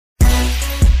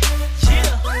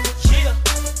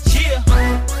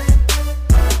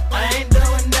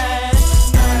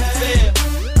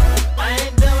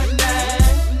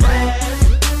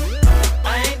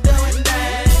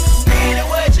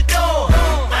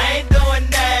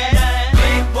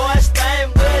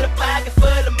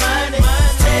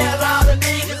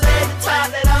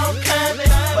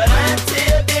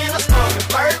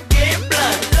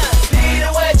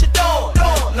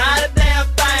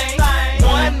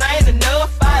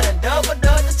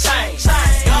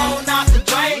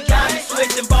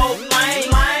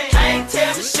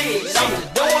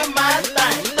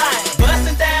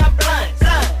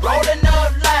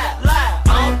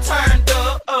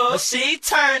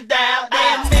burn down.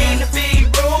 Didn't mean to be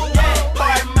rude,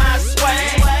 pardon my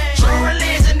swag. True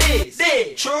religion is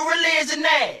this, true religion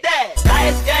that.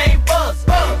 Life's game bust,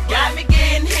 got me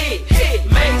getting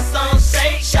hit. Make some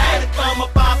shake, try to come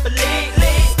up off a lead.